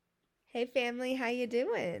Hey family, how you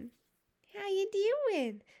doing? How you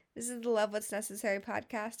doing? This is the Love What's Necessary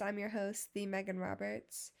podcast. I'm your host, the Megan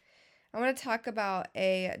Roberts. I want to talk about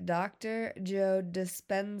a Dr. Joe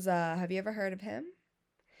Dispenza. Have you ever heard of him?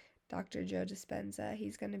 Dr. Joe Dispenza.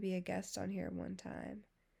 He's going to be a guest on here one time.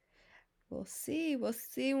 We'll see. We'll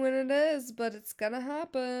see when it is, but it's going to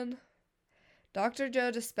happen. Dr.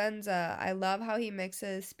 Joe Dispenza. I love how he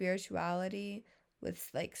mixes spirituality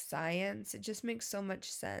with like science. It just makes so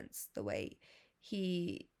much sense the way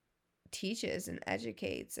he teaches and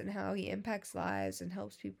educates and how he impacts lives and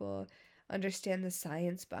helps people understand the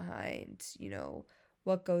science behind,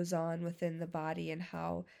 what goes on within the body and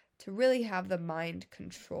how to really have the mind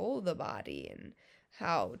control the body and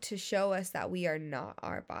how to show us that we are not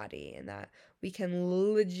our body and that we can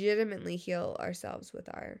legitimately heal ourselves with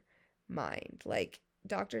our mind. Like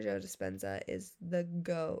Dr. Joe Dispenza is the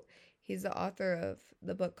GOAT. He's the author of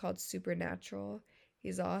the book called Supernatural.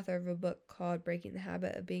 He's the author of a book called Breaking the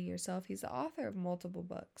Habit of Being Yourself. He's the author of multiple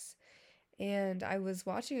books. And I was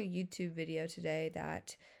watching a YouTube video today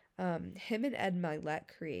that him and Ed Milet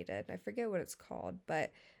created. I forget what it's called,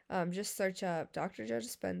 but just search up Dr. Joe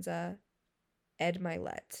Dispenza, Ed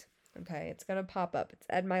Milet. Okay, it's going to pop up. It's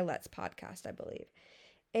Ed Milet's podcast, I believe.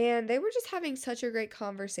 And they were just having such a great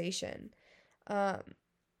conversation um,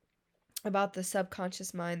 about the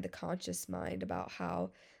subconscious mind, the conscious mind, about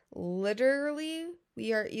how literally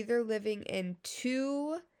we are either living in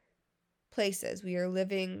two places. We are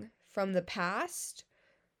living from the past,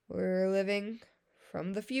 we're living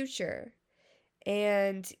from the future.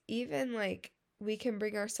 And even like we can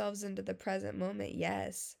bring ourselves into the present moment,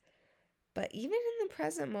 yes. But even in the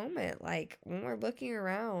present moment, like when we're looking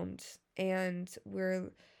around and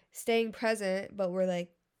we're staying present, but we're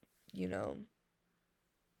like, you know,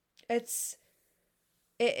 it's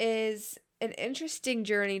it is an interesting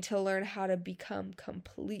journey to learn how to become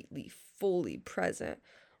completely, fully present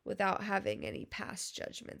without having any past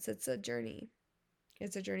judgments. It's a journey.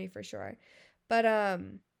 It's a journey for sure. But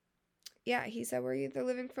yeah, he said we're either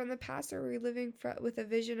living from the past or we're living with a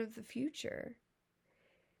vision of the future.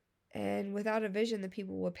 And without a vision, the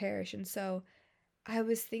people will perish. And so I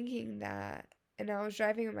was thinking that, and I was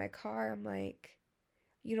driving in my car, I'm like,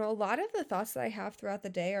 a lot of the thoughts that I have throughout the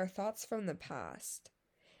day are thoughts from the past.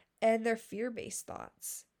 And they're fear-based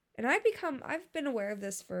thoughts. And I've been aware of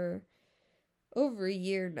this for over a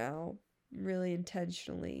year now, really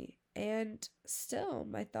intentionally. And still,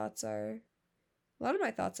 a lot of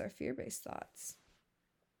my thoughts are fear-based thoughts.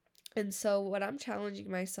 And so what I'm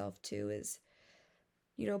challenging myself to is,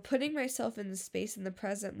 putting myself in the space in the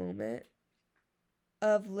present moment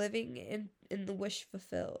of living in the wish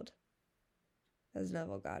fulfilled, as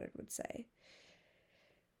Neville Goddard would say.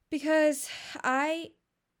 Because I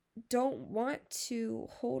don't want to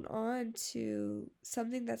hold on to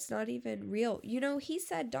something that's not even real. He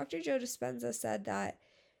said, Dr. Joe Dispenza said that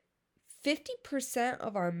 50%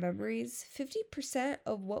 of our memories, 50%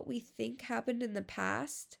 of what we think happened in the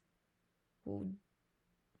past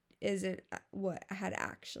isn't what had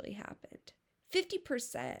actually happened.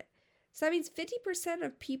 50%. So that means 50%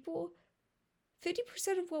 of people,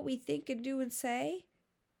 50% of what we think and do and say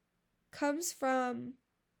comes from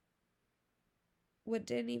what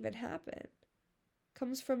didn't even happen.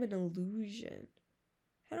 Comes from an illusion.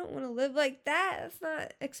 I don't want to live like that. That's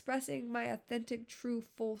not expressing my authentic, true,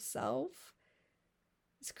 full self.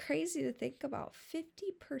 It's crazy to think about.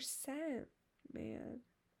 50%. Man.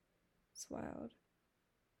 It's wild.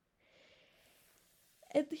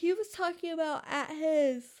 And he was talking about at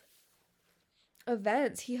his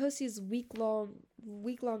events. He hosts these week-long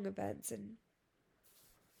events, and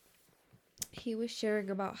he was sharing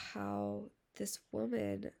about how this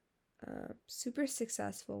woman, super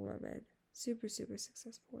successful woman, super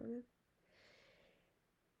successful woman,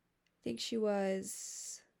 I think she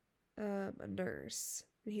was a nurse,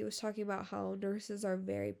 and he was talking about how nurses are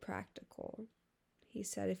very practical. He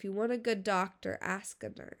said, if you want a good doctor, ask a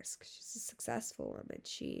nurse, because she's a successful woman.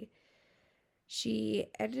 She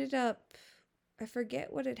ended up, I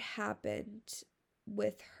forget what had happened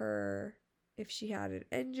with her, if she had an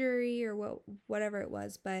injury or whatever it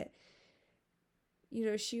was, but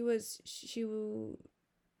she was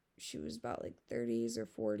about like 30s or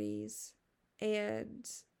 40s, and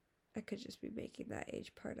I could just be making that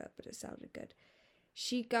age part up, but it sounded good.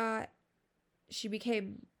 She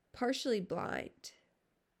became partially blind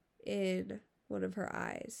in one of her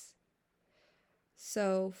eyes.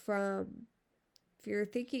 So if you're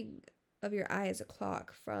thinking of your eye as a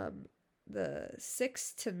clock, from the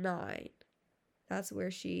 6 to 9, that's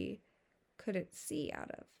where she couldn't see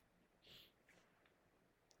out of.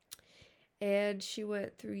 And she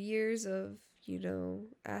went through years of,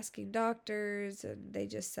 asking doctors, and they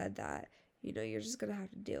just said that, you're just going to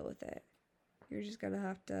have to deal with it. You're just going to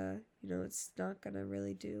have to, it's not going to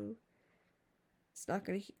really do, you're not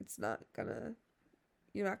going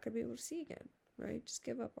to be able to see again, right? Just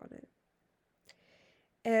give up on it.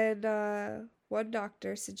 And one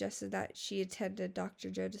doctor suggested that she attended Dr.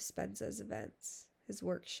 Joe Dispenza's events, his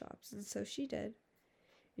workshops, and so she did.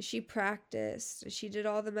 And she practiced, and she did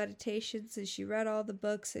all the meditations, and she read all the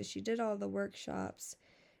books, and she did all the workshops.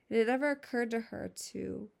 And it never occurred to her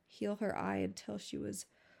to heal her eye until she was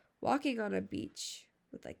walking on a beach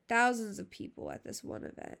with like thousands of people at this one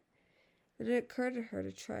event. And it occurred to her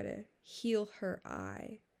to try to heal her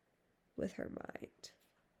eye with her mind,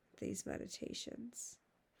 these meditations.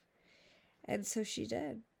 And so she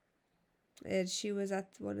did. And she was at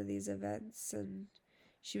one of these events, and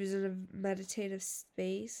she was in a meditative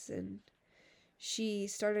space, and she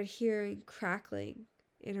started hearing crackling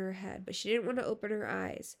in her head, but she didn't want to open her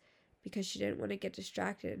eyes because she didn't want to get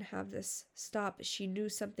distracted and have this stop. But she knew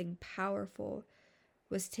something powerful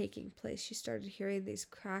was taking place. She started hearing these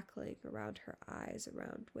crackling around her eyes,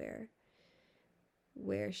 around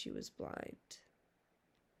where she was blind.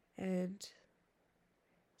 And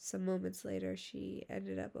some moments later, she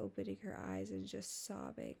ended up opening her eyes and just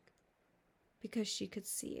sobbing because she could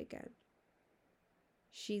see again.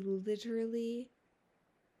 She literally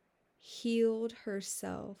healed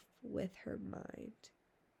herself with her mind.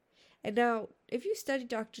 And now, if you study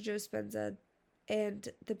Dr. Joe Dispenza and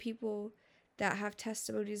the people that have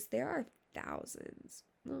testimonies, there are thousands.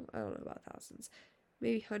 Well, I don't know about thousands.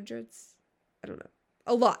 Maybe hundreds. I don't know.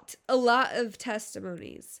 A lot of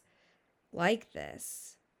testimonies like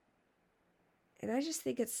this. And I just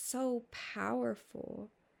think it's so powerful.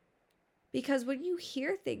 Because when you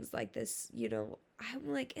hear things like this,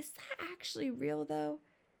 I'm like, is that actually real though?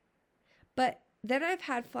 But then I've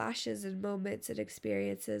had flashes and moments and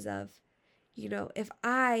experiences of, if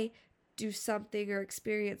I do something or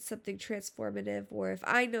experience something transformative, or if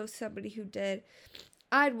I know somebody who did,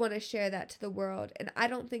 I'd want to share that to the world. And I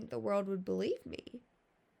don't think the world would believe me,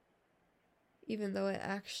 even though it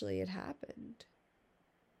actually had happened.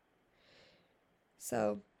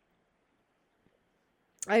 So,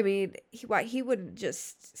 I mean, he wouldn't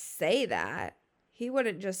just say that. He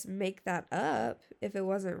wouldn't just make that up if it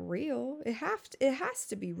wasn't real. It has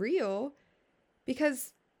to be real,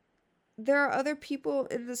 because there are other people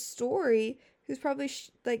in the story who's probably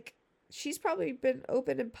she's probably been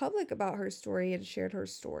open and public about her story and shared her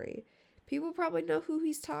story. People probably know who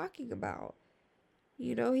he's talking about.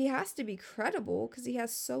 He has to be credible because he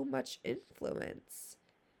has so much influence.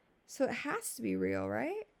 So it has to be real,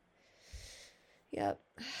 right? Yep.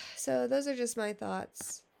 So those are just my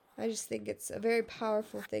thoughts. I just think it's a very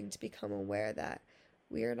powerful thing to become aware that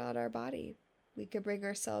we are not our body. We could bring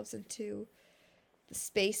ourselves into the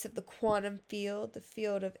space of the quantum field, the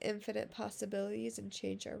field of infinite possibilities, and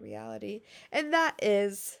change our reality. And that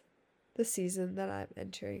is the season that I'm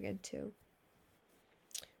entering into.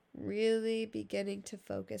 Really beginning to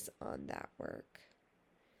focus on that work.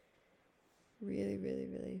 Really, really,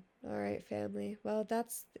 really. All right, family. Well,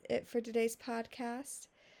 that's it for today's podcast.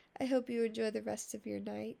 I hope you enjoy the rest of your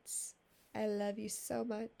nights. I love you so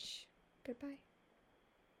much. Goodbye.